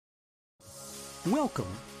Welcome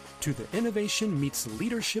to the Innovation Meets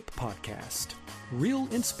Leadership podcast. Real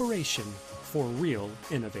inspiration for real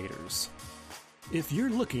innovators. If you're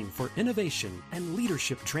looking for innovation and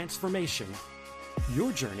leadership transformation,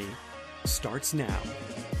 your journey starts now.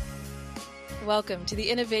 Welcome to the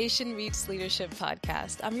Innovation Meets Leadership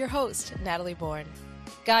podcast. I'm your host, Natalie Borden.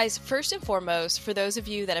 Guys, first and foremost, for those of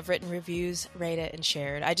you that have written reviews, rated, and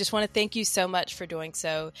shared, I just want to thank you so much for doing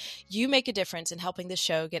so. You make a difference in helping the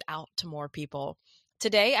show get out to more people.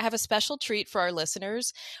 Today, I have a special treat for our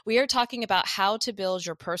listeners. We are talking about how to build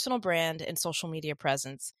your personal brand and social media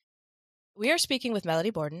presence. We are speaking with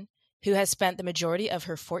Melanie Borden, who has spent the majority of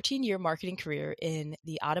her 14-year marketing career in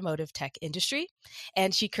the automotive tech industry,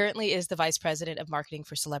 and she currently is the Vice President of Marketing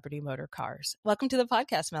for Celebrity Motor Cars. Welcome to the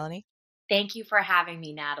podcast, Melanie. Thank you for having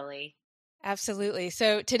me, Natalie. Absolutely.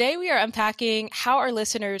 So today we are unpacking how our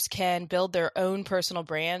listeners can build their own personal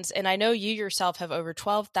brands. And I know you yourself have over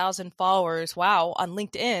 12,000 followers, wow, on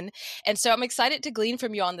LinkedIn. And so I'm excited to glean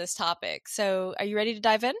from you on this topic. So are you ready to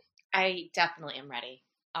dive in? I definitely am ready.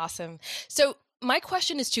 Awesome. So my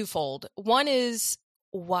question is twofold. One is,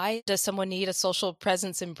 why does someone need a social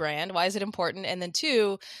presence and brand? Why is it important? And then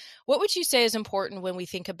two, what would you say is important when we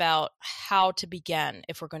think about how to begin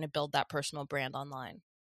if we're going to build that personal brand online?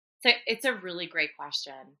 So it's a really great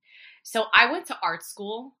question. So I went to art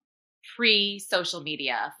school pre-social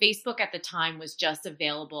media. Facebook at the time was just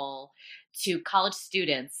available to college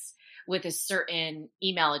students with a certain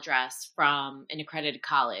email address from an accredited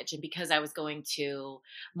college. And because I was going to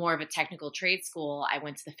more of a technical trade school, I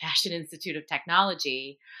went to the Fashion Institute of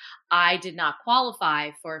Technology. I did not qualify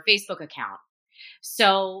for a Facebook account.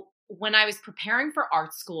 So when I was preparing for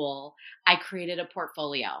art school, I created a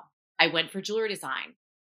portfolio. I went for jewelry design.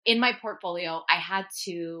 In my portfolio, I had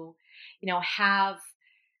to, have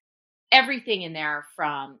everything in there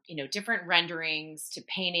from, different renderings to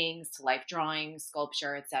paintings to life drawings,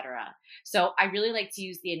 sculpture, etc. So I really like to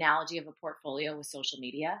use the analogy of a portfolio with social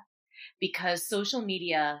media, because social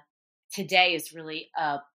media today is really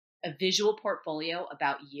a visual portfolio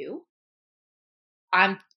about you.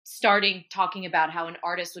 I'm starting talking about how an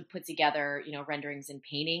artist would put together, renderings and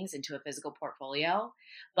paintings into a physical portfolio.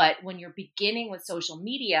 But when you're beginning with social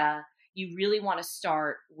media, you really want to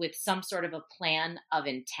start with some sort of a plan of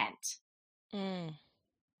intent.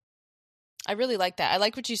 I really like that. I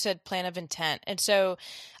like what you said, plan of intent. And so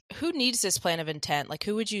who needs this plan of intent? Like,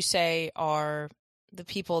 who would you say are the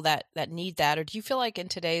people that need that? Or do you feel like in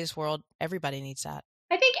today's world, everybody needs that?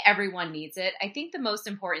 I think everyone needs it. I think the most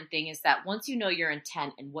important thing is that once you know your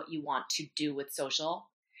intent and what you want to do with social,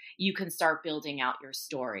 you can start building out your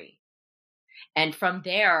story. And from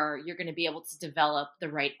there, you're going to be able to develop the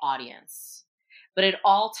right audience. But it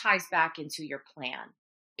all ties back into your plan.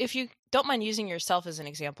 If you don't mind using yourself as an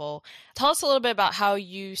example, tell us a little bit about how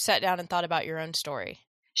you sat down and thought about your own story.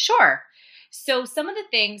 Sure. So some of the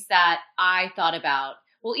things that I thought about,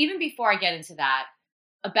 well, even before I get into that,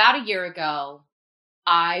 about a year ago,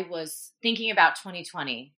 I was thinking about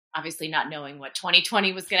 2020, obviously not knowing what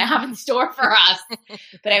 2020 was going to have in store for us,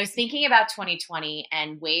 but I was thinking about 2020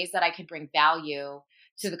 and ways that I could bring value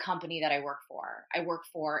to the company that I work for. I work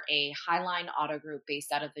for a Highline Auto Group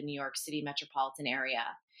based out of the New York City metropolitan area,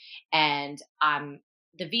 and I'm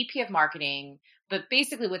the VP of marketing. But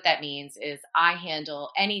basically what that means is I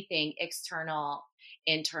handle anything external,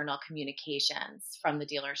 internal communications from the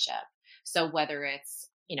dealership. So whether it's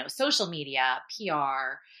social media,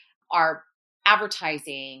 PR, our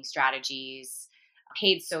advertising strategies,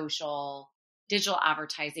 paid social, digital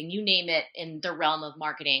advertising, you name it in the realm of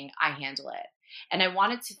marketing, I handle it. And I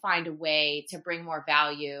wanted to find a way to bring more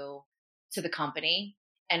value to the company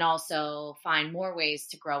and also find more ways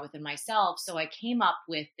to grow within myself. So I came up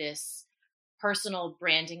with this personal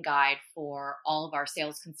branding guide for all of our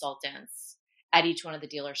sales consultants at each one of the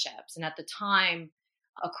dealerships. And at the time,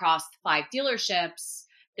 across 5 dealerships,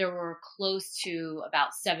 there were close to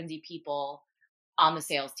about 70 people on the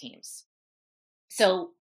sales teams.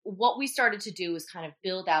 So what we started to do was kind of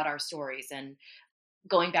build out our stories. And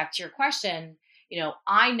going back to your question,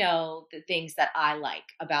 I know the things that I like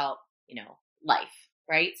about, life,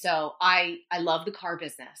 right? So I love the car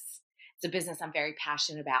business. It's a business I'm very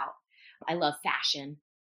passionate about. I love fashion.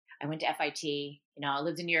 I went to FIT, I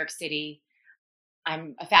lived in New York City.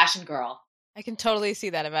 I'm a fashion girl. I can totally see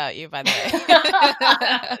that about you, by the way.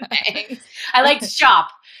 Thanks. I like to shop.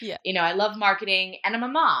 Yeah. I love marketing, and I'm a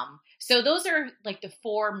mom. So those are like the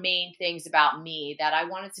 4 main things about me that I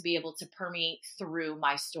wanted to be able to permeate through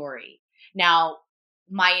my story. Now,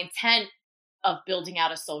 my intent of building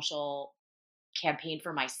out a social campaign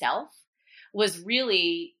for myself was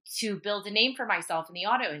really to build a name for myself in the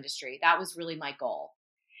auto industry. That was really my goal.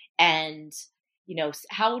 And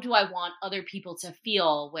how do I want other people to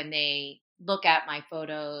feel when they look at my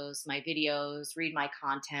photos, my videos, read my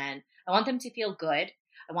content? I want them to feel good.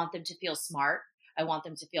 I want them to feel smart. I want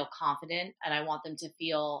them to feel confident, and I want them to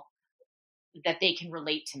feel that they can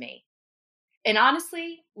relate to me. And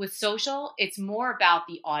honestly, with social, it's more about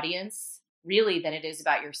the audience really than it is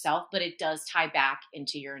about yourself, but it does tie back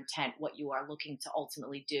into your intent, what you are looking to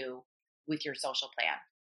ultimately do with your social plan.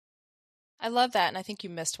 I love that. And I think you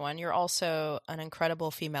missed one. You're also an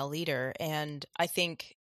incredible female leader. And I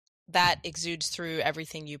think that exudes through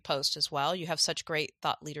everything you post as well. You have such great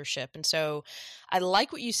thought leadership. And so I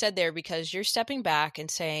like what you said there because you're stepping back and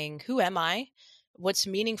saying, who am I? What's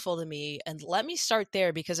meaningful to me? And let me start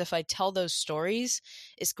there because if I tell those stories,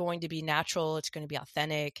 it's going to be natural, it's going to be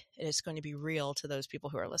authentic, and it's going to be real to those people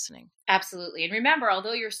who are listening. Absolutely. And remember,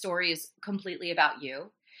 although your story is completely about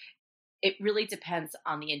you, it really depends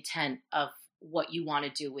on the intent of what you want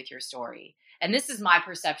to do with your story. And this is my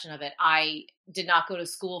perception of it. I did not go to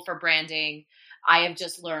school for branding. I have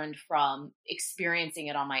just learned from experiencing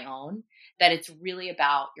it on my own that it's really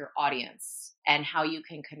about your audience and how you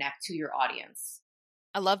can connect to your audience.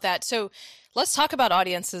 I love that. So let's talk about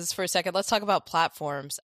audiences for a second. Let's talk about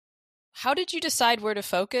platforms. How did you decide where to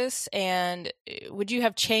focus? And would you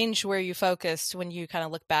have changed where you focused when you kind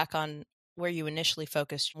of look back on where you initially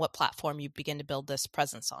focused, what platform you begin to build this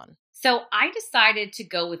presence on? So I decided to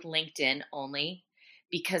go with LinkedIn only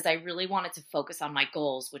because I really wanted to focus on my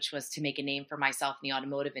goals, which was to make a name for myself in the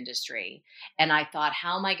automotive industry. And I thought,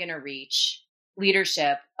 how am I going to reach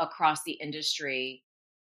leadership across the industry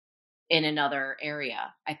in another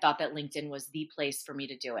area? I thought that LinkedIn was the place for me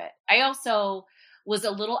to do it. I also was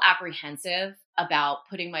a little apprehensive about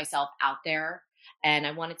putting myself out there, and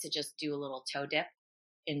I wanted to just do a little toe dip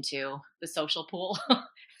into the social pool,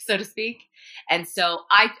 so to speak. And so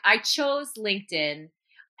I chose LinkedIn.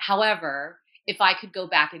 However, if I could go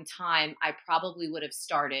back in time, I probably would have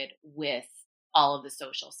started with all of the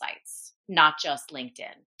social sites, not just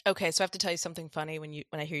LinkedIn. Okay, so I have to tell you something funny when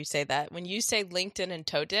I hear you say that. When you say LinkedIn and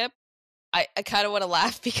toe dip, I kind of want to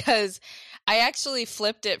laugh because I actually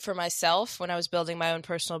flipped it for myself when I was building my own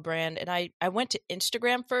personal brand. And I went to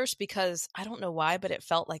Instagram first because I don't know why, but it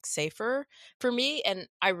felt like safer for me. And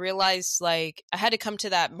I realized like I had to come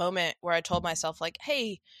to that moment where I told myself like,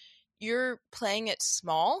 hey, you're playing it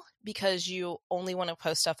small because you only want to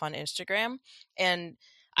post stuff on Instagram. And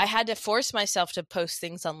I had to force myself to post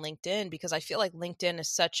things on LinkedIn because I feel like LinkedIn is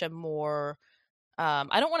such a more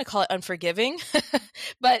I don't want to call it unforgiving,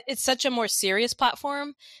 but it's such a more serious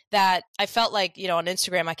platform that I felt like, on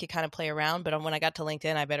Instagram, I could kind of play around, but when I got to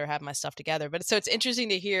LinkedIn, I better have my stuff together. But so it's interesting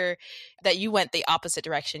to hear that you went the opposite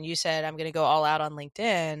direction. You said, I'm going to go all out on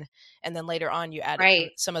LinkedIn. And then later on, you added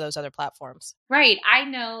Right. some of those other platforms. Right. I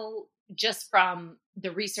know just from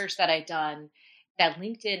the research that I've done that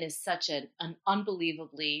LinkedIn is such an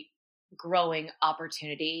unbelievably growing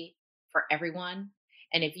opportunity for everyone.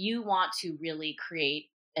 And if you want to really create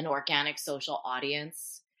an organic social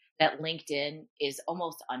audience, that LinkedIn is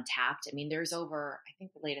almost untapped. I mean, there's I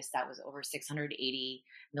think the latest stat was over 680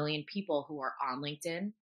 million people who are on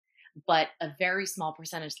LinkedIn, but a very small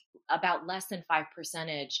percentage, about less than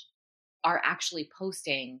 5%, are actually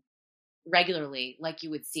posting regularly like you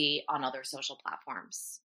would see on other social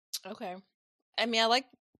platforms. Okay. I mean, I like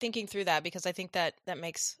thinking through that because I think that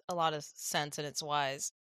makes a lot of sense and it's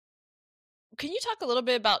wise. Can you talk a little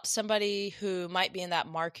bit about somebody who might be in that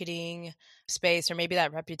marketing space or maybe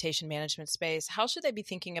that reputation management space? How should they be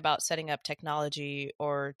thinking about setting up technology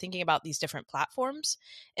or thinking about these different platforms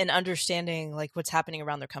and understanding like what's happening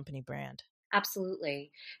around their company brand?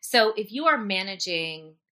 Absolutely. So if you are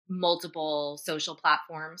managing multiple social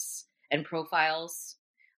platforms and profiles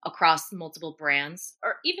across multiple brands,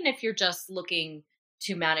 or even if you're just looking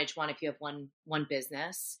to manage one, if you have one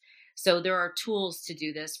business, so there are tools to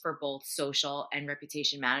do this for both social and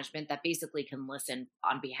reputation management that basically can listen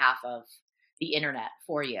on behalf of the internet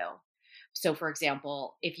for you. So for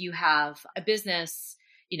example, if you have a business,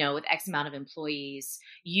 with X amount of employees,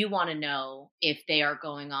 you want to know if they are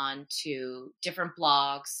going on to different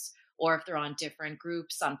blogs or if they're on different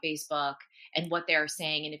groups on Facebook and what they're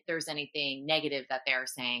saying, and if there's anything negative that they're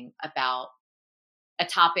saying about a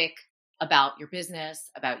topic, about your business,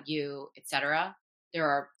 about you, etc. There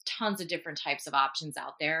are tons of different types of options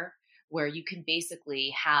out there where you can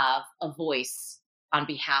basically have a voice on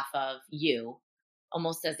behalf of you,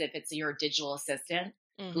 almost as if it's your digital assistant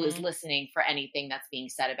who is listening for anything that's being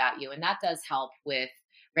said about you. And that does help with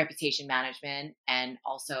reputation management and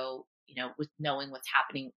also, with knowing what's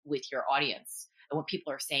happening with your audience and what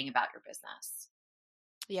people are saying about your business.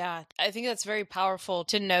 Yeah, I think that's very powerful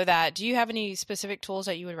to know that. Do you have any specific tools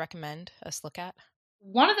that you would recommend us look at?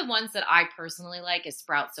 One of the ones that I personally like is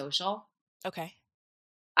Sprout Social. Okay.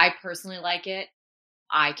 I personally like it.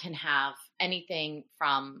 I can have anything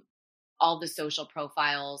from all the social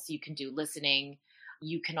profiles. You can do listening.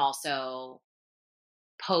 You can also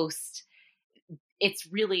post. It's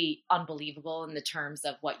really unbelievable in the terms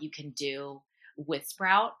of what you can do with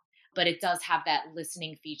Sprout, but it does have that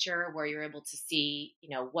listening feature where you're able to see,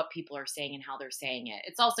 what people are saying and how they're saying it.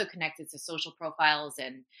 It's also connected to social profiles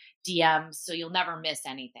and DMs, so you'll never miss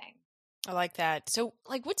anything. I like that. So,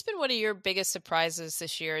 like, what's been one of your biggest surprises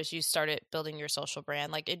this year as you started building your social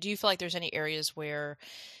brand? Like, do you feel like there's any areas where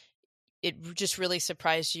just really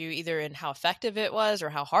surprised you, either in how effective it was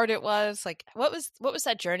or how hard it was? Like, what was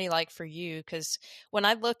that journey like for you? Because when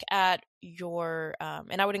I look at your,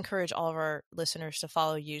 and I would encourage all of our listeners to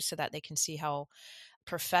follow you so that they can see how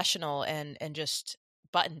professional and just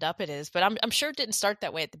buttoned up it is. But I'm sure it didn't start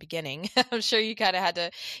that way at the beginning. I'm sure you kind of had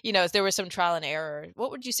to, there was some trial and error.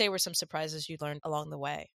 What would you say were some surprises you learned along the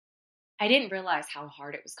way? I didn't realize how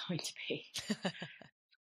hard it was going to be.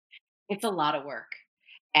 It's a lot of work.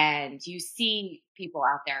 And you see people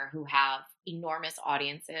out there who have enormous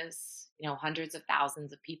audiences, hundreds of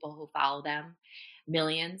thousands of people who follow them,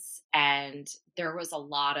 millions. And there was a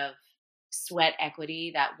lot of sweat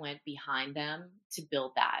equity that went behind them to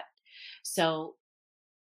build that. So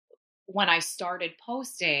when I started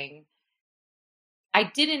posting,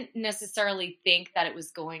 I didn't necessarily think that it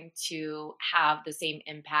was going to have the same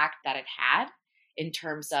impact that it had in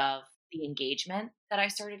terms of the engagement that I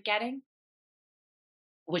started getting,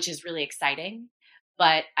 which is really exciting.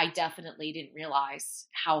 But I definitely didn't realize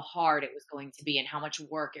how hard it was going to be and how much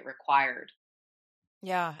work it required.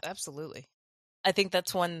 Yeah, absolutely. I think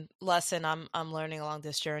that's one lesson I'm learning along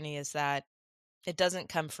this journey is that it doesn't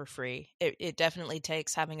come for free. It definitely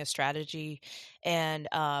takes having a strategy and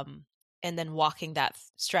then walking that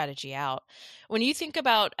strategy out. When you think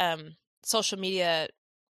about social media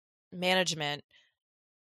management,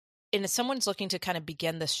 and if someone's looking to kind of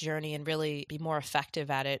begin this journey and really be more effective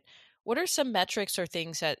at it, what are some metrics or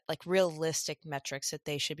things that, like, realistic metrics that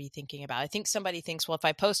they should be thinking about? I think somebody thinks, well, if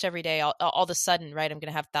I post every day, all of a sudden, right, I'm going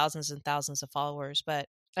to have thousands and thousands of followers. But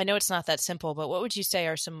I know it's not that simple. But what would you say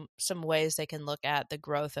are some ways they can look at the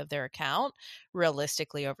growth of their account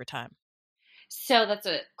realistically over time? So that's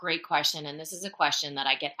a great question. And this is a question that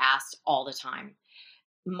I get asked all the time.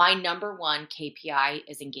 My number one KPI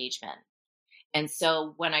is engagement. And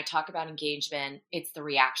so when I talk about engagement, it's the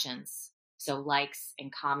reactions. So likes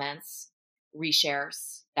and comments,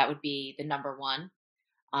 reshares, that would be the number one.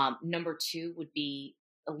 Number two would be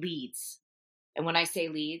leads. And when I say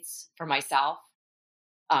leads for myself,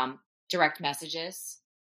 um, direct messages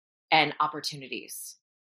and opportunities.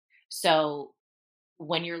 So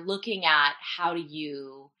when you're looking at how do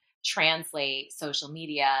you translate social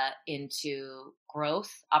media into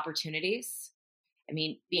growth opportunities, I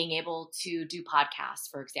mean, being able to do podcasts,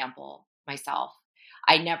 for example, myself,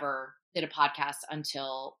 I never did a podcast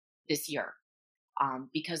until this year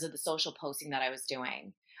because of the social posting that I was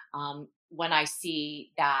doing. When I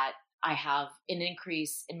see that I have an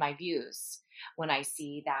increase in my views, when I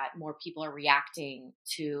see that more people are reacting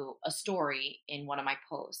to a story in one of my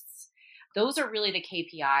posts, those are really the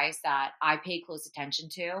KPIs that I pay close attention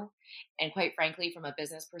to. And quite frankly, from a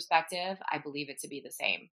business perspective, I believe it to be the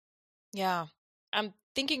same. Yeah. I'm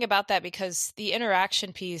thinking about that because the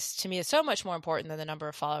interaction piece to me is so much more important than the number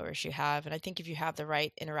of followers you have. And I think if you have the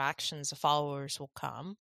right interactions, the followers will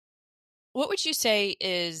come. What would you say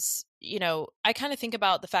is, I kind of think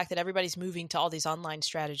about the fact that everybody's moving to all these online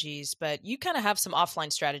strategies, but you kind of have some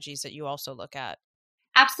offline strategies that you also look at.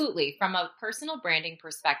 Absolutely. From a personal branding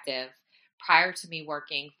perspective, prior to me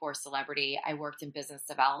working for Celebrity, I worked in business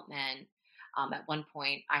development. At one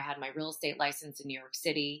point, I had my real estate license in New York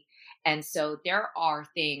City. And so there are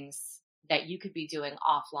things that you could be doing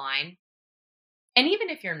offline. And even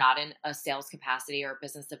if you're not in a sales capacity or a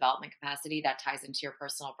business development capacity, that ties into your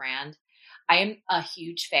personal brand. I am a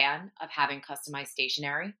huge fan of having customized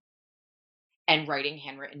stationery and writing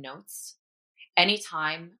handwritten notes.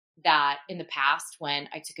 Anytime that in the past when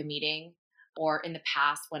I took a meeting or in the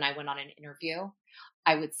past when I went on an interview,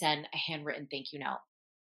 I would send a handwritten thank you note.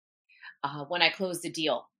 When I closed a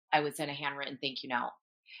deal, I would send a handwritten thank you note.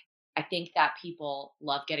 I think that people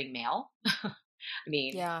love getting mail. I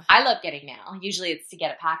mean, Yeah. I love getting mail. Usually it's to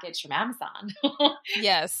get a package from Amazon.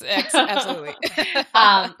 Yes, absolutely.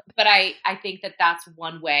 But I think that that's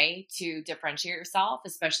one way to differentiate yourself,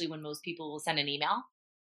 especially when most people will send an email.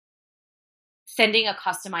 Sending a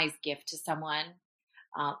customized gift to someone,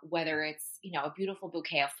 whether it's, a beautiful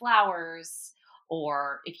bouquet of flowers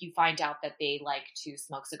or if you find out that they like to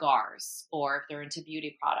smoke cigars, or if they're into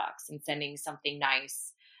beauty products, and sending something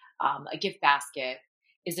nice, a gift basket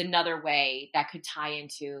is another way that could tie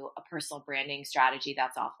into a personal branding strategy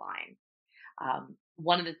that's offline.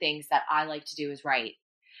 One of the things that I like to do is write.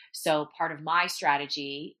 So part of my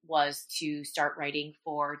strategy was to start writing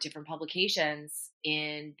for different publications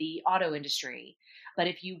in the auto industry. But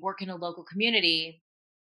if you work in a local community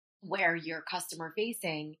where you're customer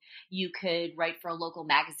facing, you could write for a local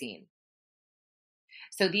magazine.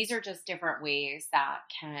 So these are just different ways that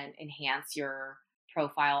can enhance your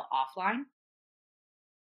profile offline.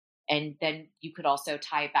 And then you could also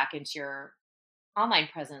tie it back into your online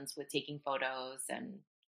presence with taking photos and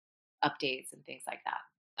updates and things like that.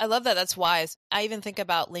 I love that. That's wise. I even think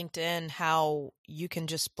about LinkedIn, how you can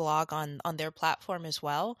just blog on their platform as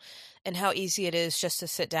well, and how easy it is just to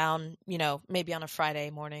sit down, maybe on a Friday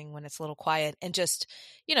morning when it's a little quiet and just,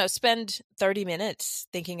 spend 30 minutes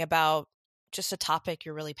thinking about just a topic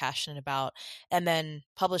you're really passionate about, and then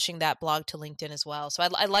publishing that blog to LinkedIn as well. So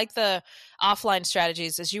I like the offline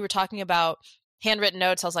strategies. As you were talking about handwritten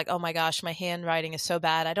notes, I was like, oh my gosh, my handwriting is so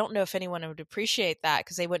bad. I don't know if anyone would appreciate that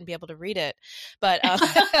because they wouldn't be able to read it. But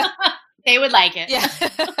they would like it. Yeah.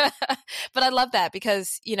 But I love that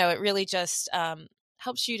because, it really just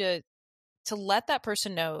helps you to let that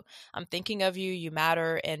person know, I'm thinking of you, you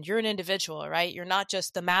matter, and you're an individual, right? You're not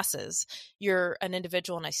just the masses. You're an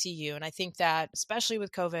individual and I see you. And I think that especially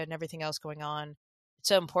with COVID and everything else going on, it's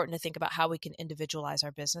so important to think about how we can individualize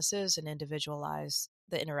our businesses and individualize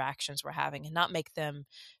the interactions we're having and not make them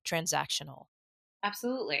transactional.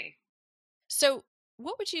 Absolutely. So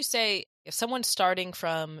what would you say if someone's starting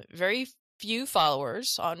from very few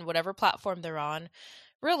followers on whatever platform they're on?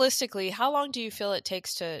 Realistically, how long do you feel it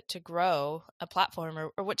takes to grow a platform,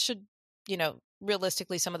 or what should,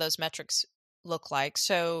 realistically some of those metrics look like?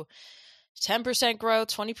 So 10% growth,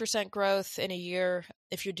 20% growth in a year,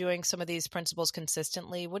 if you're doing some of these principles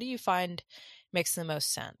consistently, what do you find makes the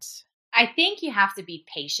most sense? I think you have to be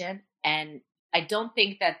patient, and I don't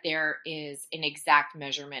think that there is an exact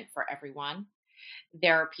measurement for everyone.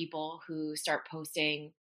 There are people who start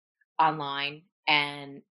posting online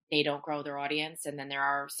and they don't grow their audience. And then there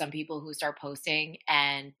are some people who start posting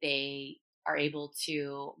and they are able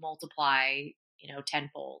to multiply,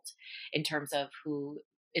 tenfold in terms of who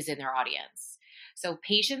is in their audience. So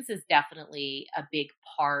patience is definitely a big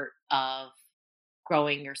part of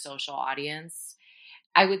growing your social audience.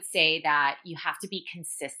 I would say that you have to be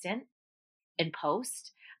consistent and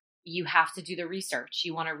post. You have to do the research.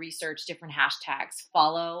 You want to research different hashtags,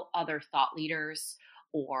 follow other thought leaders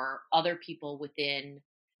or other people within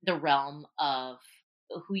the realm of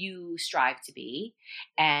who you strive to be,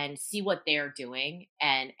 and see what they're doing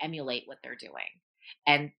and emulate what they're doing.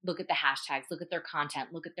 And look at the hashtags, look at their content,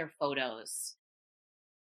 look at their photos.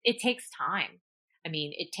 It takes time. I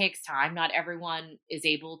mean, it takes time. Not everyone is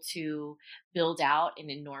able to build out an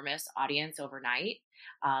enormous audience overnight.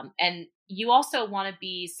 And you also want to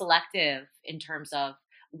be selective in terms of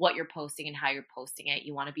what you're posting and how you're posting it.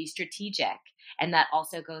 You want to be strategic. And that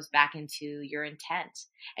also goes back into your intent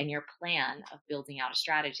and your plan of building out a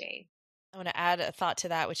strategy. I want to add a thought to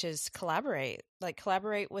that, which is collaborate. Like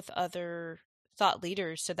collaborate with other thought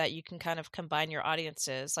leaders so that you can kind of combine your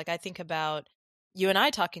audiences. Like I think about you and I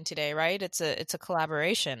talking today, right? It's a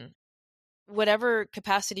collaboration. Whatever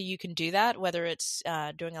capacity you can do that, whether it's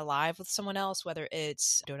doing a live with someone else, whether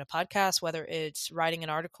it's doing a podcast, whether it's writing an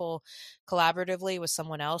article collaboratively with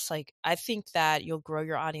someone else, like I think that you'll grow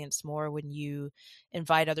your audience more when you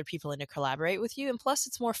invite other people in to collaborate with you. And plus,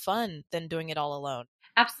 it's more fun than doing it all alone.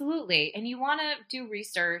 Absolutely. And you want to do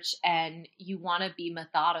research and you want to be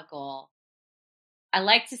methodical. I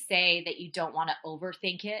like to say that you don't want to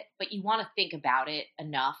overthink it, but you want to think about it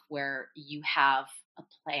enough where you have a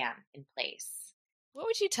plan in place. What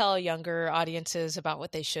would you tell younger audiences about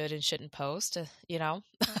what they should and shouldn't post? It's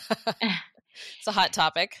a hot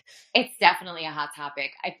topic. It's definitely a hot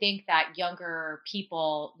topic. I think that younger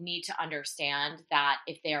people need to understand that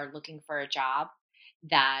if they are looking for a job,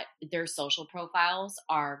 that their social profiles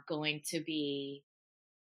are going to be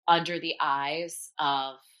under the eyes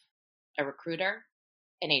of a recruiter,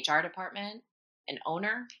 an HR department, an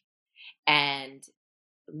owner. And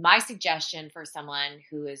my suggestion for someone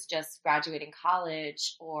who is just graduating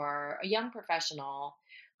college or a young professional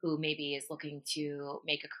who maybe is looking to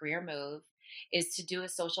make a career move is to do a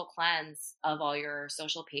social cleanse of all your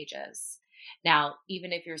social pages. Now,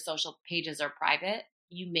 even if your social pages are private,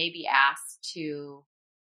 you may be asked to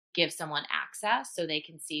give someone access so they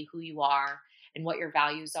can see who you are and what your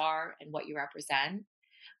values are and what you represent.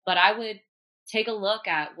 But I would take a look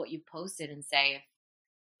at what you've posted and say,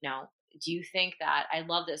 do you think that, I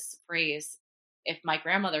love this phrase, if my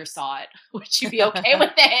grandmother saw it, would she be okay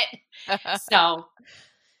with it? So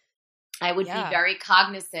I would be Yeah. very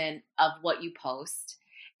cognizant of what you post.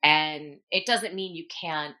 And it doesn't mean you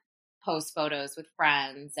can't post photos with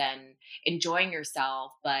friends and enjoying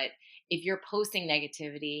yourself. But if you're posting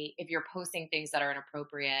negativity, if you're posting things that are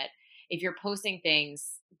inappropriate, if you're posting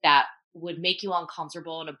things that would make you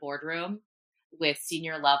uncomfortable in a boardroom with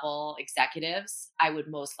senior level executives, I would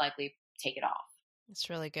most likely take it off. It's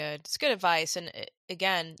really good. It's good advice. And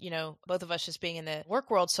again, both of us just being in the work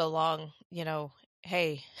world so long,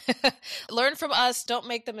 hey, learn from us. Don't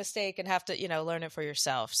make the mistake and have to, learn it for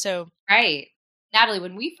yourself. So, right. Natalie,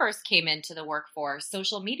 when we first came into the workforce,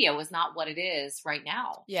 social media was not what it is right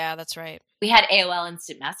now. Yeah, that's right. We had AOL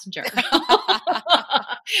Instant Messenger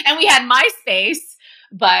and we had MySpace,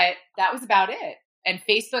 but that was about it. And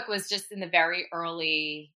Facebook was just in the very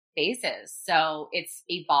early phases. So it's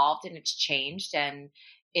evolved and it's changed, and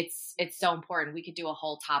it's so important. We could do a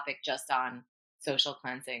whole topic just on social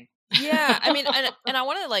cleansing. Yeah. I mean, and I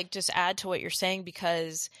want to just add to what you're saying,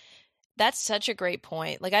 because that's such a great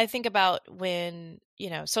point. I think about when,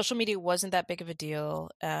 social media wasn't that big of a deal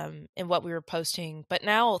in what we were posting, but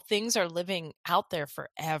now things are living out there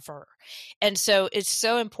forever. And so it's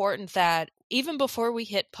so important that even before we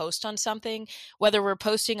hit post on something, whether we're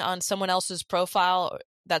posting on someone else's profile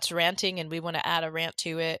that's ranting and we want to add a rant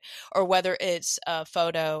to it, or whether it's a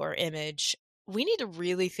photo or image, we need to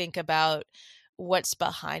really think about what's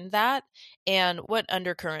behind that and what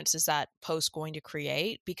undercurrents is that post going to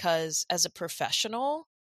create. Because as a professional,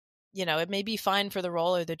 it may be fine for the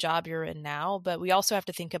role or the job you're in now, but we also have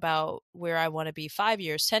to think about where I want to be 5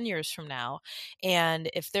 years, 10 years from now. And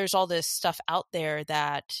if there's all this stuff out there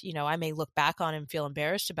that, I may look back on and feel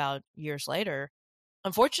embarrassed about years later,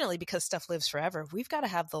 unfortunately, because stuff lives forever, we've got to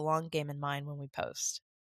have the long game in mind when we post.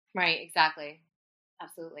 Right, exactly.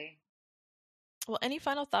 Absolutely. Well, any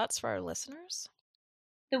final thoughts for our listeners?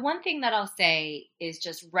 The one thing that I'll say is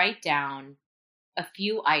just write down a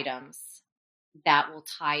few items that will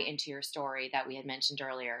tie into your story that we had mentioned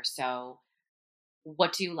earlier. So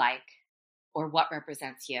what do you like, or what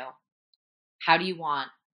represents you? How do you want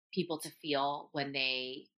people to feel when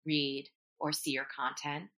they read or see your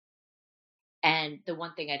content? And the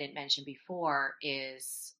one thing I didn't mention before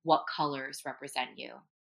is what colors represent you.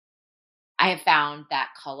 I have found that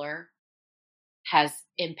color has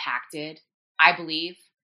impacted, I believe,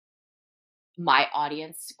 my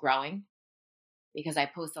audience growing, because I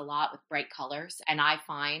post a lot with bright colors. And I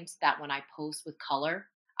find that when I post with color,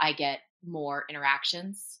 I get more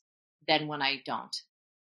interactions than when I don't.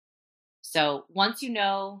 So once you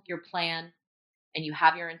know your plan and you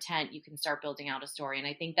have your intent, you can start building out a story. And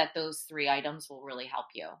I think that those 3 items will really help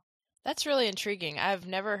you. That's really intriguing. I've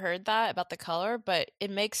never heard that about the color, but it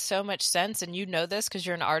makes so much sense. And you know this because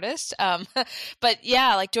you're an artist. But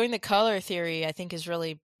yeah, doing the color theory, I think, is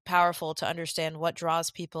really powerful to understand what draws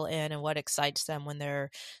people in and what excites them when they're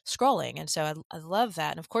scrolling. And so I love that.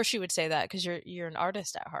 And of course you would say that because you're an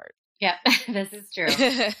artist at heart. Yeah, this is true.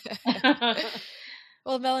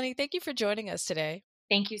 Well, Melanie, thank you for joining us today.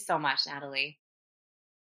 Thank you so much, Natalie.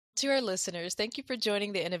 To our listeners, thank you for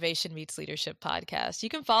joining the Innovation Meets Leadership podcast. You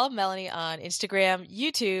can follow Melanie on Instagram,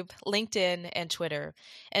 YouTube, LinkedIn, and Twitter.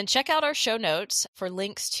 And check out our show notes for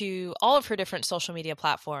links to all of her different social media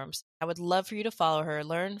platforms. I would love for you to follow her,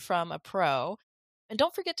 learn from a pro. And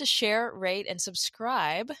don't forget to share, rate, and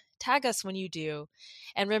subscribe. Tag us when you do.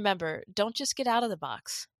 And remember, don't just get out of the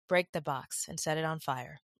box. Break the box and set it on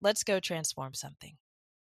fire. Let's go transform something.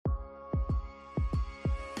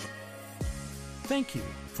 Thank you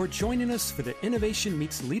for joining us for the Innovation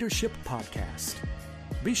Meets Leadership podcast.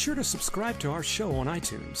 Be sure to subscribe to our show on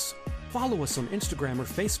iTunes. Follow us on Instagram or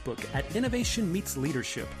Facebook at Innovation Meets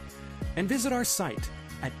Leadership, and visit our site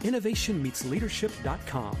at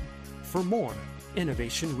innovationmeetsleadership.com for more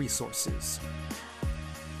innovation resources.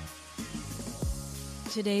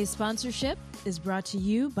 Today's sponsorship is brought to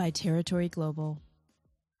you by Territory Global.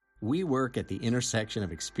 We work at the intersection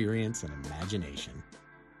of experience and imagination.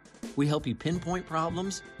 We help you pinpoint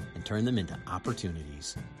problems and turn them into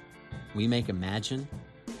opportunities. We make imagine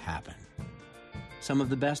happen. Some of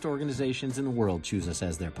the best organizations in the world choose us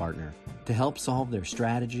as their partner to help solve their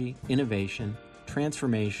strategy, innovation,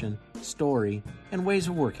 transformation, story, and ways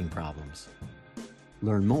of working problems.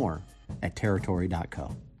 Learn more at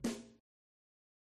territory.co.